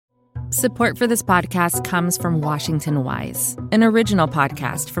Support for this podcast comes from Washington Wise, an original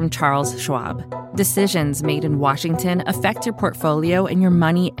podcast from Charles Schwab. Decisions made in Washington affect your portfolio and your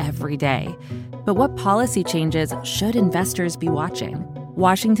money every day. But what policy changes should investors be watching?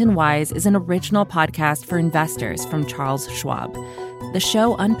 Washington Wise is an original podcast for investors from Charles Schwab. The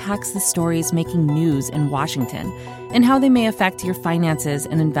show unpacks the stories making news in Washington and how they may affect your finances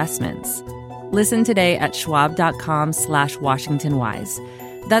and investments. Listen today at schwab.com/WashingtonWise.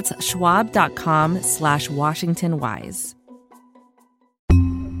 That's schwab.com/WashingtonWise.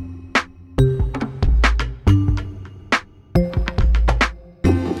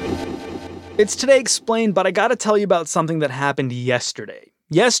 It's Today Explained, but I gotta tell you about something that happened yesterday.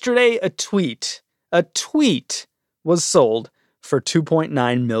 Yesterday, a tweet was sold for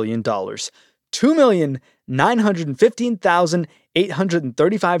 $2.9 million.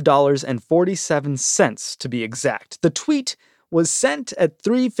 $2,915,835.47 to be exact. The tweet was sent at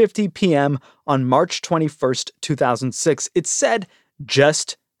 3:50 p.m. on March 21st, 2006. It said,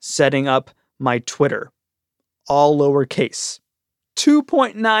 "Just setting up my Twitter." All lowercase.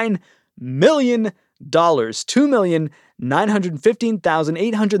 $2.9 million.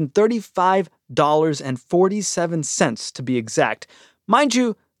 $2,915,835.47 to be exact. Mind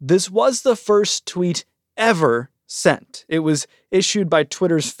you, this was the first tweet ever sent. It was issued by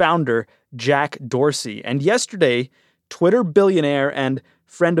Twitter's founder, Jack Dorsey. And yesterday, Twitter billionaire and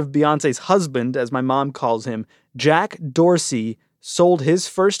friend of Beyoncé's husband, as my mom calls him, Jack Dorsey, sold his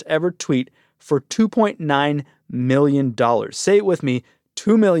first ever tweet for $2.9 million. Say it with me,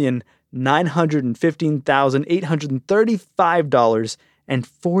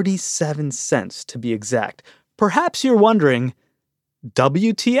 $2,915,835.47 to be exact. Perhaps you're wondering,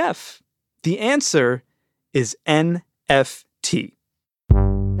 WTF? The answer is NFT.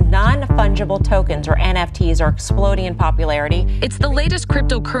 Non-fungible tokens, or NFTs, are exploding in popularity. It's the latest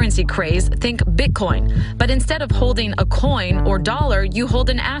cryptocurrency craze, think Bitcoin. But instead of holding a coin or dollar, you hold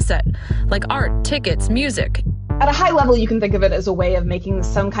an asset, like art, tickets, music. At a high level, you can think of it as a way of making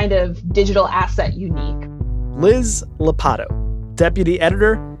some kind of digital asset unique. Liz Lopatto, deputy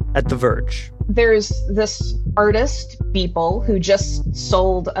editor at The Verge. There's this artist, Beeple, who just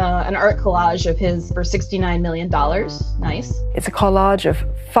sold an art collage of his for $69 million. Nice. It's a collage of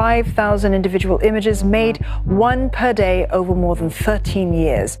 5,000 individual images made one per day over more than 13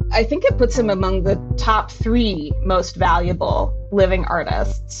 years. I think it puts him among the top 3 most valuable living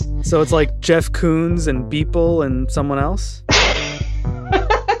artists. So it's like Jeff Koons and Beeple and someone else? I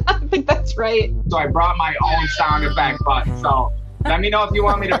think that's right. So I brought my own sound effect button, so let me know if you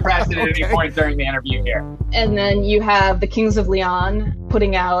want me to press it at any point during the interview here. And then you have the Kings of Leon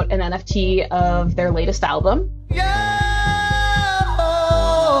putting out an NFT of their latest album.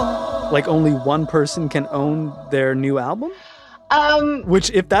 Like only one person can own their new album? Which,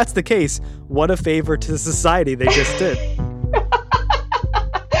 if that's the case, what a favor to society they just did.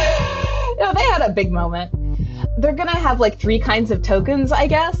 No, they had a big moment. They're gonna have like 3 kinds of tokens, I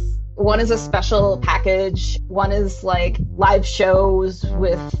guess. One is a special package. One is like live shows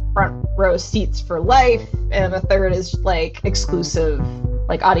with front row seats for life. And a third is like exclusive,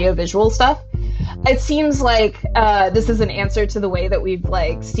 like audio-visual stuff. It seems like this is an answer to the way that we've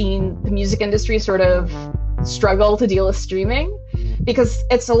like seen the music industry sort of struggle to deal with streaming, because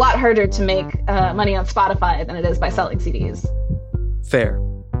it's a lot harder to make money on Spotify than it is by selling CDs. Fair.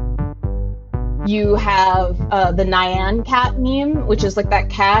 You have the Nyan cat meme, which is like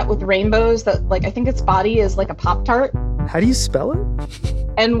that cat with rainbows that, like, I think its body is like a Pop-Tart. How do you spell it?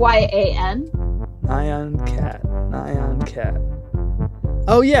 Nyan. Nyan cat. Nyan cat.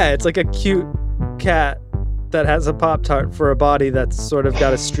 Oh yeah, it's like a cute cat that has a Pop-Tart for a body that's sort of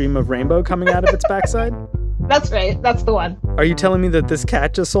got a stream of rainbow coming out of its backside. That's right. That's the one. Are you telling me that this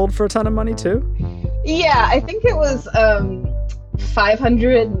cat just sold for a ton of money too? Yeah, I think it was $590,000.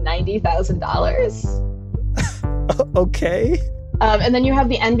 Okay. And then you have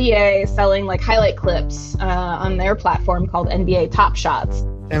the NBA selling like highlight clips on their platform called NBA Top Shots.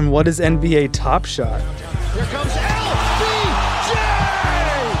 And what is NBA Top Shot? Here comes LBJ!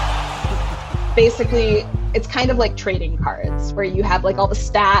 Basically, it's kind of like trading cards where you have like all the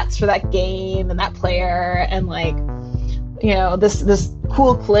stats for that game and that player and like, you know, this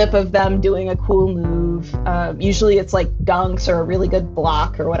cool clip of them doing a cool move. Usually it's like dunks or a really good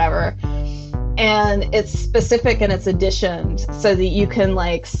block or whatever. And it's specific in its edition so that you can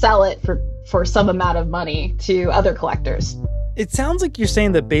like sell it for some amount of money to other collectors. It sounds like you're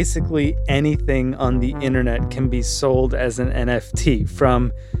saying that basically anything on the internet can be sold as an NFT,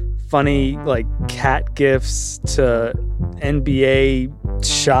 from funny like cat gifs to NBA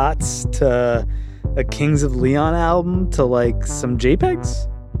shots to a Kings of Leon album to like some JPEGs?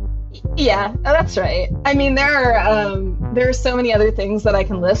 Yeah, that's right. I mean, there are so many other things that I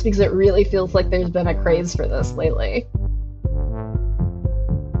can list because it really feels like there's been a craze for this lately.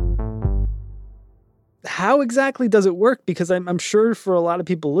 How exactly does it work? Because I'm sure for a lot of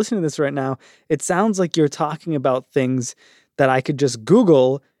people listening to this right now, it sounds like you're talking about things that I could just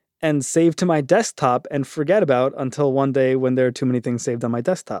Google and save to my desktop and forget about until one day when there are too many things saved on my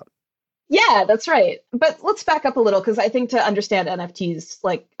desktop. Yeah, that's right. But let's back up a little because I think to understand NFTs,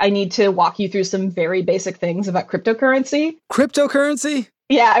 like I need to walk you through some very basic things about cryptocurrency. Cryptocurrency?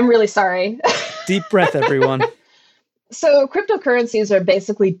 Yeah, I'm really sorry. Deep breath, everyone. So cryptocurrencies are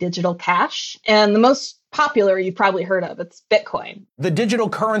basically digital cash, and the most popular you've probably heard of, it's Bitcoin. The digital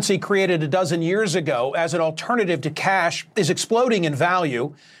currency created a dozen years ago as an alternative to cash is exploding in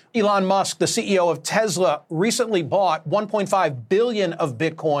value. Elon Musk, the CEO of Tesla, recently bought 1.5 billion of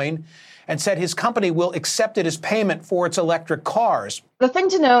Bitcoin and said his company will accept it as payment for its electric cars. The thing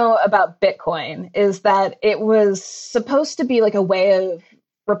to know about Bitcoin is that it was supposed to be like a way of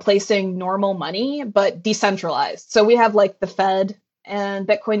replacing normal money, but decentralized. So we have like the Fed and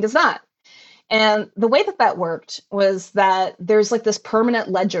Bitcoin does not. And the way that that worked was that there's like this permanent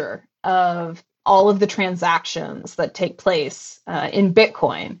ledger of all of the transactions that take place in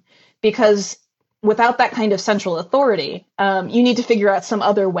Bitcoin, because without that kind of central authority, you need to figure out some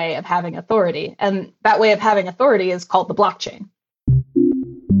other way of having authority. And that way of having authority is called the blockchain.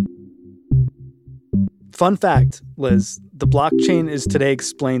 Fun fact, Liz, the blockchain is Today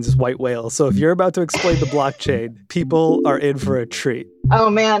Explains' white whale. So if you're about to explain the blockchain, people are in for a treat. Oh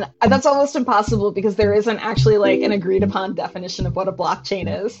man, that's almost impossible because there isn't actually like an agreed upon definition of what a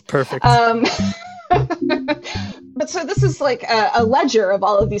blockchain is. Perfect. But so this is like a ledger of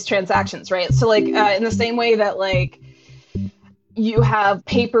all of these transactions, right? So like in the same way that like you have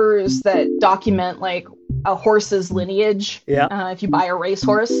papers that document like a horse's lineage. Yeah. If you buy a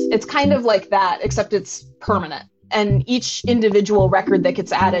racehorse, it's kind of like that, except it's permanent. And each individual record that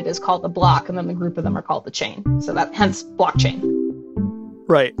gets added is called the block, and then the group of them are called the chain. So that hence blockchain.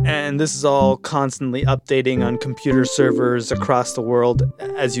 Right. And this is all constantly updating on computer servers across the world,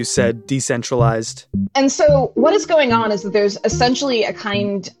 as you said, decentralized. And so what is going on is that there's essentially a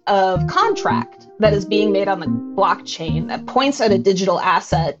kind of contract that is being made on the blockchain that points at a digital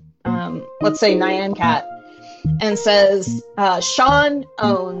asset, let's say Nyan Cat, and says, Sean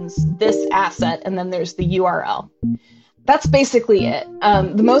owns this asset, and then there's the URL. That's basically it.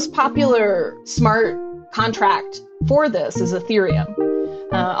 The most popular smart contract for this is Ethereum.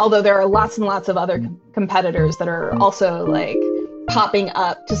 Although there are lots and lots of other competitors that are also like popping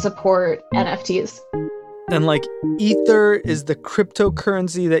up to support NFTs. And like Ether is the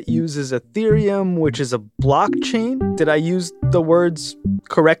cryptocurrency that uses Ethereum, which is a blockchain. Did I use the words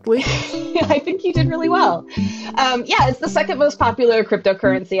correctly? I think you did really well. Yeah, it's the second most popular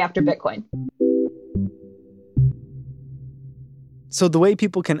cryptocurrency after Bitcoin. So the way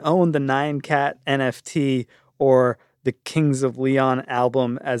people can own the Nyan Cat NFT or the Kings of Leon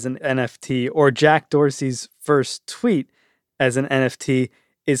album as an NFT or Jack Dorsey's first tweet as an NFT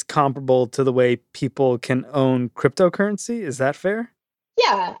is comparable to the way people can own cryptocurrency. Is that fair?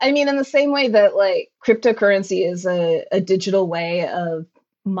 Yeah. I mean, in the same way that like cryptocurrency is a digital way of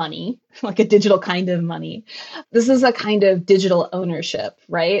money, like a digital kind of money. This is a kind of digital ownership,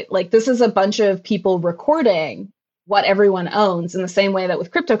 right? Like this is a bunch of people recording what everyone owns in the same way that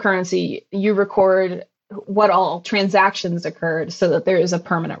with cryptocurrency, you record what all transactions occurred so that there is a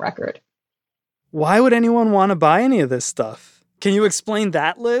permanent record. Why would anyone want to buy any of this stuff? Can you explain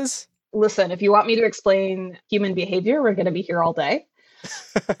that, Liz? Listen, if you want me to explain human behavior, we're going to be here all day.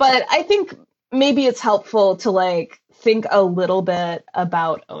 But I think maybe it's helpful to like think a little bit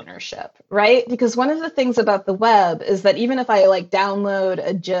about ownership, right? Because one of the things about the web is that even if I like download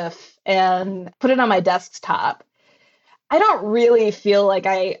a GIF and put it on my desktop, I don't really feel like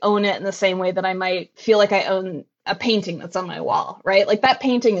I own it in the same way that I might feel like I own a painting that's on my wall, right? Like that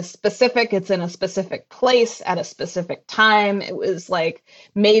painting is specific. It's in a specific place at a specific time. It was like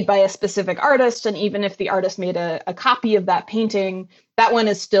made by a specific artist. And even if the artist made a copy of that painting, that one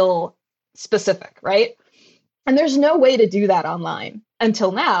is still specific, right? And there's no way to do that online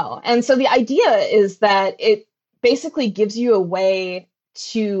until now. And so the idea is that it basically gives you a way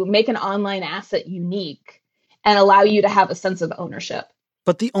to make an online asset unique and allow you to have a sense of ownership.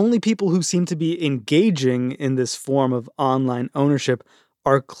 But the only people who seem to be engaging in this form of online ownership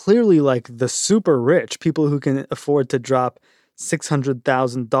are clearly like the super rich, people who can afford to drop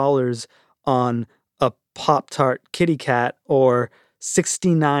 $600,000 on a Pop-Tart kitty cat or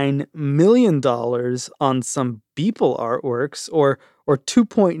 $69 million on some Beeple artworks or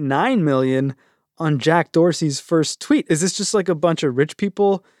 $2.9 million on Jack Dorsey's first tweet. Is this just like a bunch of rich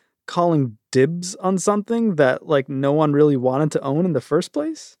people calling dibs on something that like no one really wanted to own in the first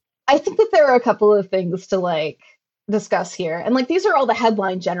place? I think that there are a couple of things to like discuss here. And like these are all the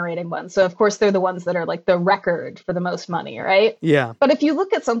headline generating ones. So of course they're the ones that are like the record for the most money, right? Yeah. But if you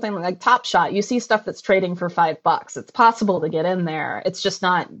look at something like Top Shot, you see stuff that's trading for $5. It's possible to get in there. It's just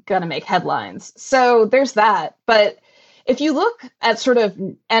not going to make headlines. So there's that. But if you look at sort of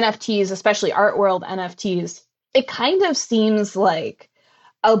NFTs, especially art world NFTs, it kind of seems like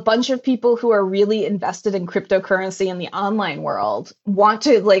a bunch of people who are really invested in cryptocurrency in the online world want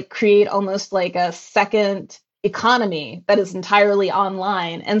to like create almost like a second economy that is entirely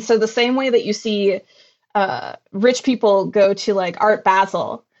online. And so the same way that you see rich people go to like Art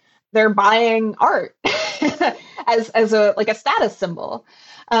Basel, they're buying art as a like a status symbol.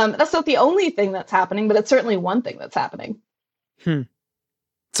 That's not the only thing that's happening, but it's certainly one thing that's happening.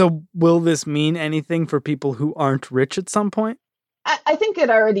 So will this mean anything for people who aren't rich at some point? I think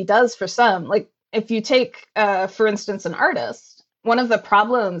it already does for some. Like if you take, for instance, an artist, one of the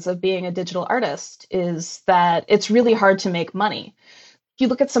problems of being a digital artist is that it's really hard to make money. If you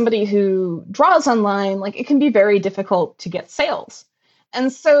look at somebody who draws online, like it can be very difficult to get sales.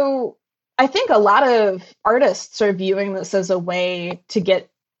 And so I think a lot of artists are viewing this as a way to get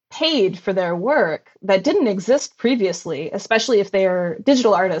paid for their work that didn't exist previously, especially if they're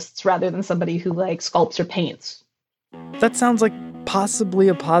digital artists rather than somebody who like sculpts or paints. That sounds like possibly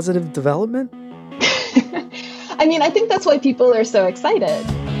a positive development. I mean, I think that's why people are so excited.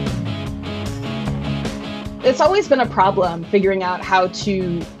 It's always been a problem figuring out how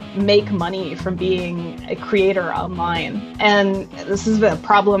to make money from being a creator online. And this is a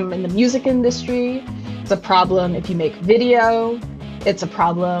problem in the music industry. It's a problem if you make video. It's a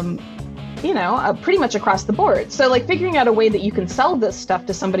problem, you know, pretty much across the board. So like figuring out a way that you can sell this stuff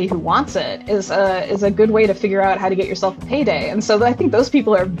to somebody who wants it is a good way to figure out how to get yourself a payday. And so I think those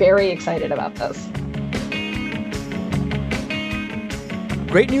people are very excited about this.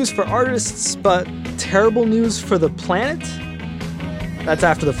 Great news for artists, but terrible news for the planet? That's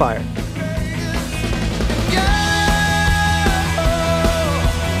after the fire.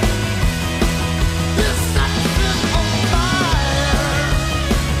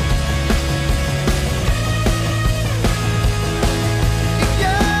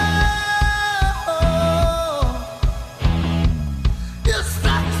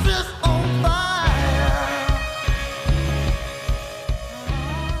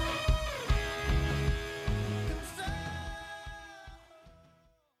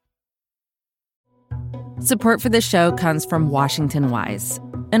 Support for this show comes from Washington Wise,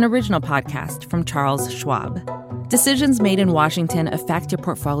 an original podcast from Charles Schwab. Decisions made in Washington affect your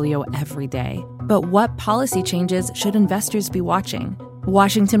portfolio every day. But what policy changes should investors be watching?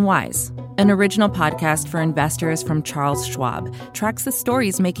 Washington Wise, an original podcast for investors from Charles Schwab, tracks the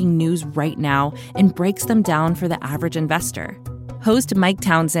stories making news right now and breaks them down for the average investor. Host Mike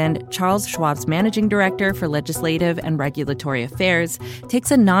Townsend, Charles Schwab's managing director for legislative and regulatory affairs, takes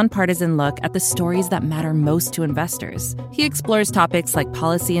a nonpartisan look at the stories that matter most to investors. He explores topics like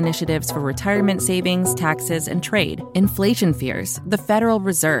policy initiatives for retirement savings, taxes, and trade, inflation fears, the Federal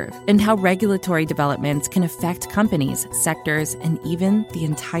Reserve, and how regulatory developments can affect companies, sectors, and even the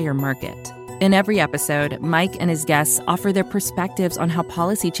entire market. In every episode, Mike and his guests offer their perspectives on how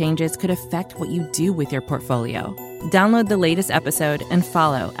policy changes could affect what you do with your portfolio. Download the latest episode and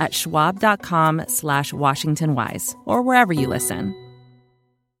follow at schwab.com/WashingtonWise or wherever you listen.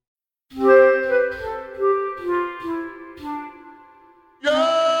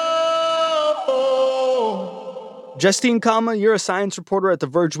 Justine Kama, you're a science reporter at The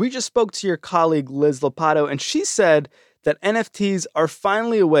Verge. We just spoke to your colleague Liz Lopatto, and she said that NFTs are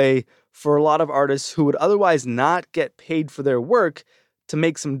finally a way for a lot of artists who would otherwise not get paid for their work to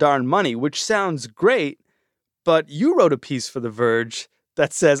make some darn money, which sounds great. But you wrote a piece for The Verge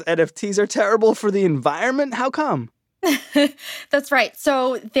that says NFTs are terrible for the environment. How come? That's right.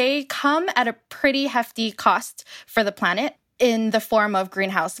 So they come at a pretty hefty cost for the planet in the form of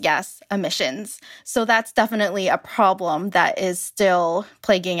greenhouse gas emissions. So that's definitely a problem that is still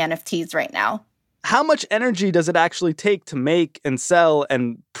plaguing NFTs right now. How much energy does it actually take to make and sell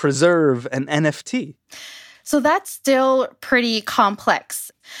and preserve an NFT? So that's still pretty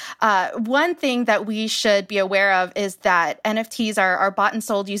complex. One thing that we should be aware of is that NFTs are bought and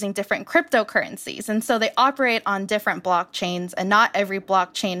sold using different cryptocurrencies. And so they operate on different blockchains, and not every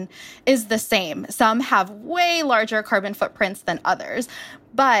blockchain is the same. Some have way larger carbon footprints than others.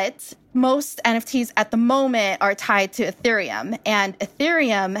 But most NFTs at the moment are tied to Ethereum, and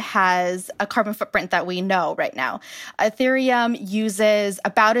Ethereum has a carbon footprint that we know right now. Ethereum uses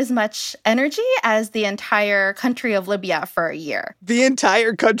about as much energy as the entire country of Libya for a year. The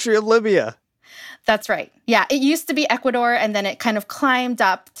entire country of Libya. That's right. Yeah, it used to be Ecuador, and then it kind of climbed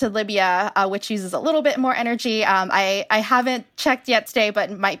up to Libya, which uses a little bit more energy. I haven't checked yet today,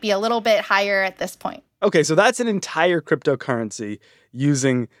 but it might be a little bit higher at this point. Okay, so that's an entire cryptocurrency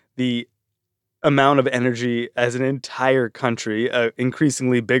using the amount of energy as an entire country,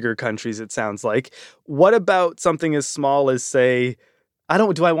 increasingly bigger countries, it sounds like. What about something as small as, say,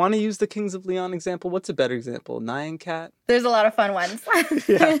 do I want to use the Kings of Leon example? What's a better example? Nyan Cat? There's a lot of fun ones.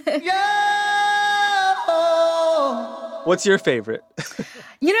 What's your favorite?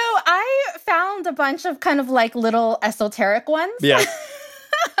 I found a bunch of kind of like little esoteric ones. Yeah.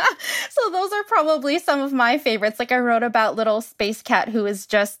 So those are probably some of my favorites. Like I wrote about little space cat who is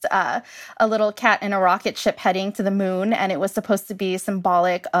just a little cat in a rocket ship heading to the moon. And it was supposed to be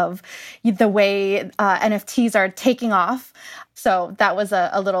symbolic of the way NFTs are taking off. So that was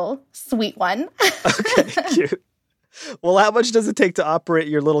a little sweet one. Okay, cute. Well, how much does it take to operate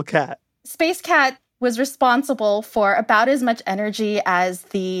your little cat? Space Cat was responsible for about as much energy as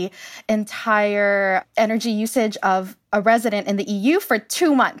the entire energy usage of a resident in the EU for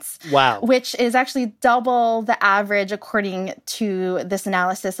 2 months. Wow. Which is actually double the average according to this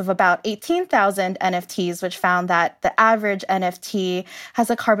analysis of about 18,000 NFTs, which found that the average NFT has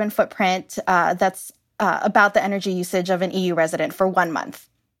a carbon footprint that's about the energy usage of an EU resident for 1 month.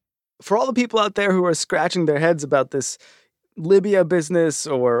 For all the people out there who are scratching their heads about this Libya business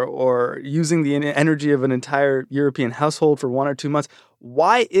or using the energy of an entire European household for 1 or 2 months,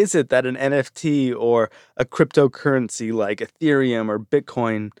 why is it that an NFT or a cryptocurrency like Ethereum or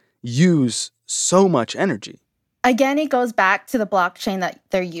Bitcoin use so much energy? Again, it goes back to the blockchain that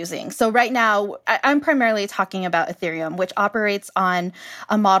they're using. So right now, I'm primarily talking about Ethereum, which operates on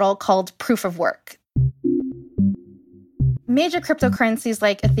a model called proof of work. Major cryptocurrencies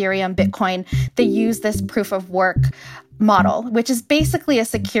like Ethereum, Bitcoin, they use this proof of work model, which is basically a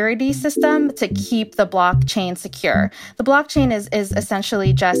security system to keep the blockchain secure. The blockchain is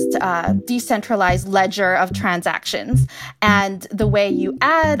essentially just a decentralized ledger of transactions. And the way you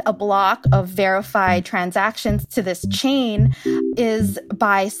add a block of verified transactions to this chain is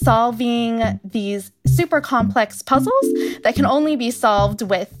by solving these super complex puzzles that can only be solved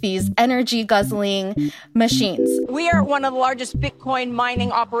with these energy-guzzling machines. We are one of the largest Bitcoin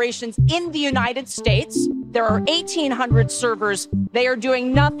mining operations in the United States. There are 1,800 servers. They are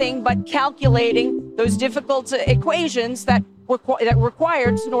doing nothing but calculating those difficult equations that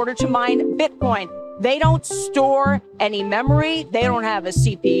required in order to mine Bitcoin. They don't store any memory. They don't have a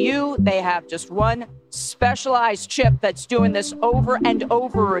CPU. They have just one specialized chip that's doing this over and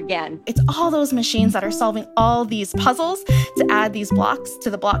over again. It's all those machines that are solving all these puzzles to add these blocks to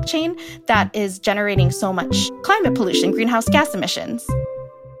the blockchain that is generating so much climate pollution, greenhouse gas emissions.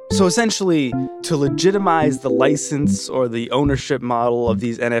 So essentially, to legitimize the license or the ownership model of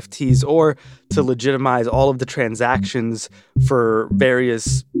these NFTs, or to legitimize all of the transactions for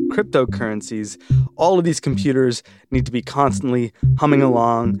various cryptocurrencies, all of these computers need to be constantly humming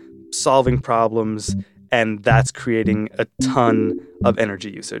along, solving problems, and that's creating a ton of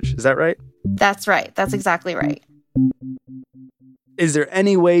energy usage. Is that right? That's right. That's exactly right. Is there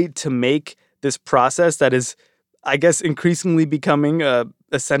any way to make this process that is, I guess, increasingly becoming an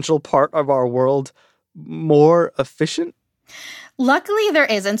essential part of our world more efficient? Luckily, there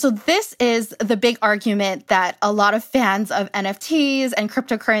is. And so this is the big argument that a lot of fans of NFTs and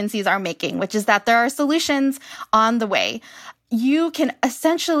cryptocurrencies are making, which is that there are solutions on the way. You can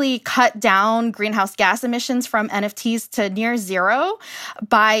essentially cut down greenhouse gas emissions from NFTs to near zero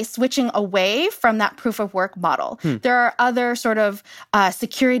by switching away from that proof of work model. There are other sort of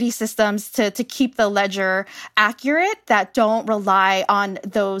security systems to keep the ledger accurate that don't rely on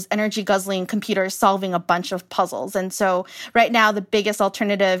those energy guzzling computers solving a bunch of puzzles. And so right now, the biggest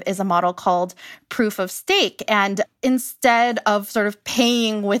alternative is a model called proof of stake. And instead of sort of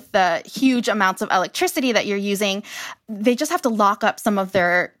paying with the huge amounts of electricity that you're using, they just have to lock up some of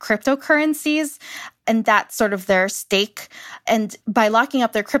their cryptocurrencies, and that's sort of their stake. And by locking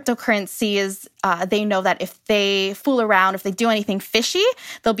up their cryptocurrencies, they know that if they fool around, if they do anything fishy,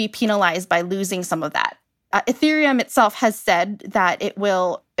 they'll be penalized by losing some of that. Ethereum itself has said that it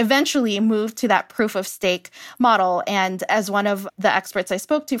will eventually move to that proof of stake model. And as one of the experts I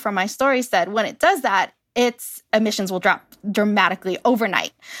spoke to from my story said, when it does that, its emissions will drop dramatically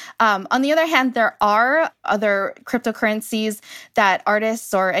overnight. On the other hand, there are other cryptocurrencies that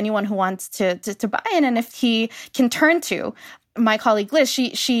artists or anyone who wants to buy an NFT can turn to. my colleague Liz,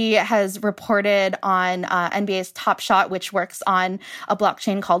 she has reported on NBA's Top Shot, which works on a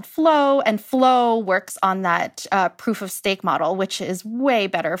blockchain called Flow, and Flow works on that proof of stake model, which is way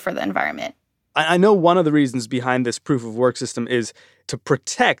better for the environment. I know one of the reasons behind this proof of work system is to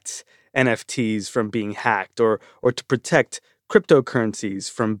protect NFTs from being hacked or to protect cryptocurrencies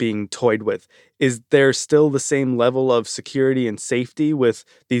from being toyed with. Is there still the same level of security and safety with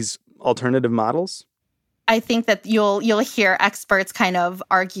these alternative models? I think that you'll hear experts kind of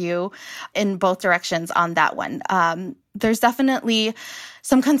argue in both directions on that one. There's definitely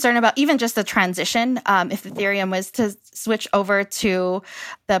some concern about even just the transition. If Ethereum was to switch over to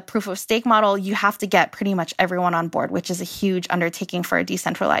the proof of stake model, you have to get pretty much everyone on board, which is a huge undertaking for a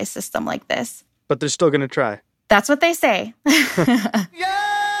decentralized system like this. But they're still going to try. That's what they say.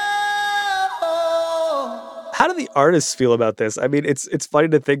 How do the artists feel about this? I mean, it's funny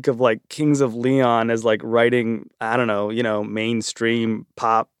to think of like Kings of Leon as like writing, I don't know, mainstream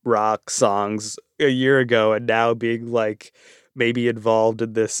pop rock songs a year ago and now being like maybe involved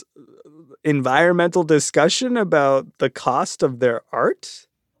in this environmental discussion about the cost of their art.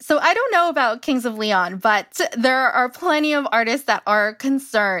 So I don't know about Kings of Leon, but there are plenty of artists that are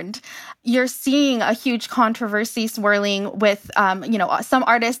concerned. You're seeing a huge controversy swirling with, some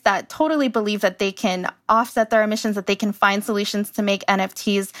artists that totally believe that they can offset their emissions, that they can find solutions to make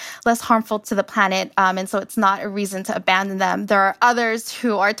NFTs less harmful to the planet. And so it's not a reason to abandon them. There are others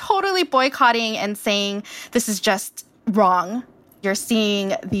who are totally boycotting and saying this is just wrong. You're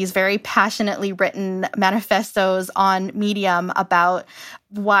seeing these very passionately written manifestos on Medium about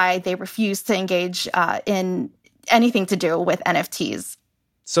why they refuse to engage in anything to do with NFTs.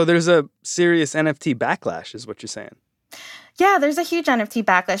 So there's a serious NFT backlash, is what you're saying. Yeah, there's a huge NFT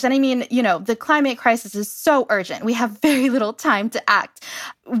backlash. And I mean, the climate crisis is so urgent. We have very little time to act.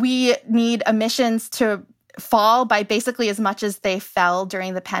 We need emissions to fall by basically as much as they fell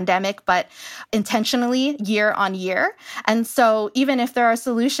during the pandemic, but intentionally year on year. And so even if there are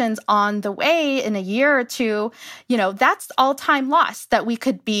solutions on the way in a year or two, that's all time lost that we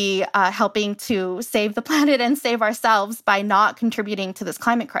could be helping to save the planet and save ourselves by not contributing to this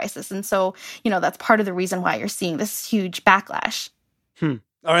climate crisis. And so, that's part of the reason why you're seeing this huge backlash. Are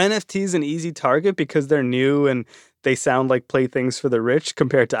NFTs an easy target because they're new and they sound like playthings for the rich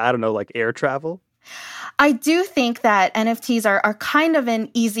compared to, I don't know, like air travel? I do think that NFTs are kind of an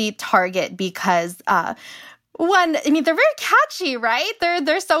easy target because, they're very catchy, right?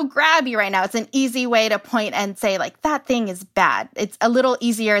 They're so grabby right now. It's an easy way to point and say, like, that thing is bad. It's a little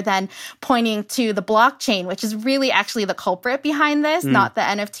easier than pointing to the blockchain, which is really actually the culprit behind this, not the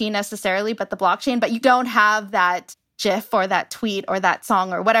NFT necessarily, but the blockchain. But you don't have that GIF or that tweet or that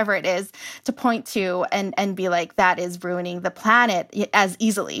song or whatever it is to point to and be like, that is ruining the planet as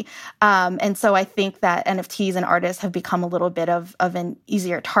easily. And so I think that NFTs and artists have become a little bit of an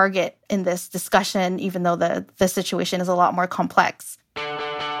easier target in this discussion, even though the situation is a lot more complex.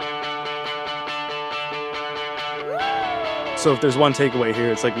 So if there's one takeaway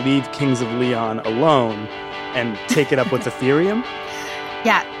here, it's like leave Kings of Leon alone and take it up with Ethereum?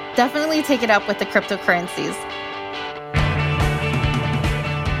 Yeah, definitely take it up with the cryptocurrencies.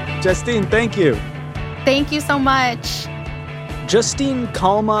 Justine, thank you. Thank you so much. Justine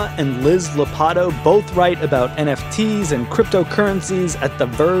Kalma and Liz Lopatto both write about NFTs and cryptocurrencies at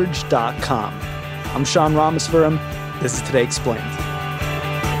theverge.com. I'm Sean Rameswaram. This is Today Explained.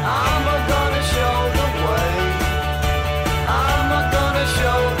 I'm gonna show the way. I'm gonna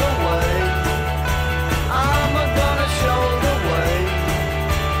show the way. I'm gonna show the way.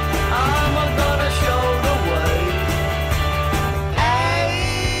 I'm gonna show the way.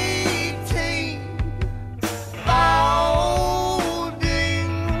 18 founding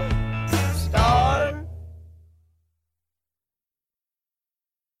stars.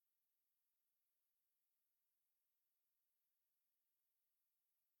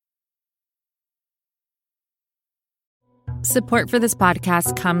 Support for this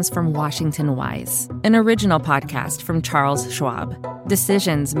podcast comes from Washington Wise, an original podcast from Charles Schwab.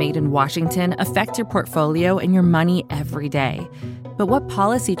 Decisions made in Washington affect your portfolio and your money every day. But what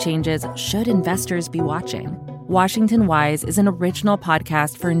policy changes should investors be watching? Washington Wise is an original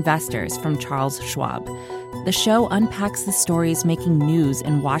podcast for investors from Charles Schwab. The show unpacks the stories making news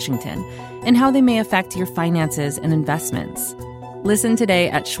in Washington and how they may affect your finances and investments. Listen today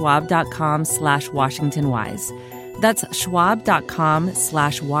at schwab.com/WashingtonWise. That's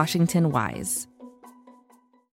schwab.com/WashingtonWise.